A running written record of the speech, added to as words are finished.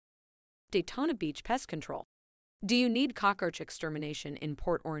Daytona Beach Pest Control. Do you need cockroach extermination in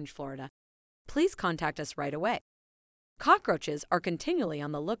Port Orange, Florida? Please contact us right away. Cockroaches are continually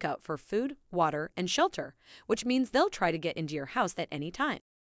on the lookout for food, water, and shelter, which means they'll try to get into your house at any time.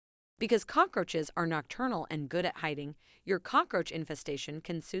 Because cockroaches are nocturnal and good at hiding, your cockroach infestation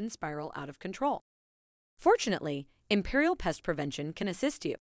can soon spiral out of control. Fortunately, Imperial Pest Prevention can assist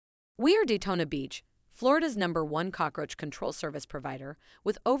you. We are Daytona Beach, Florida's #1 cockroach control service provider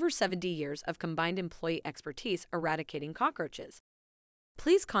with over 70 years of combined employee expertise eradicating cockroaches.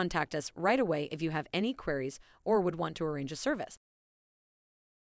 Please contact us right away if you have any queries or would want to arrange a service.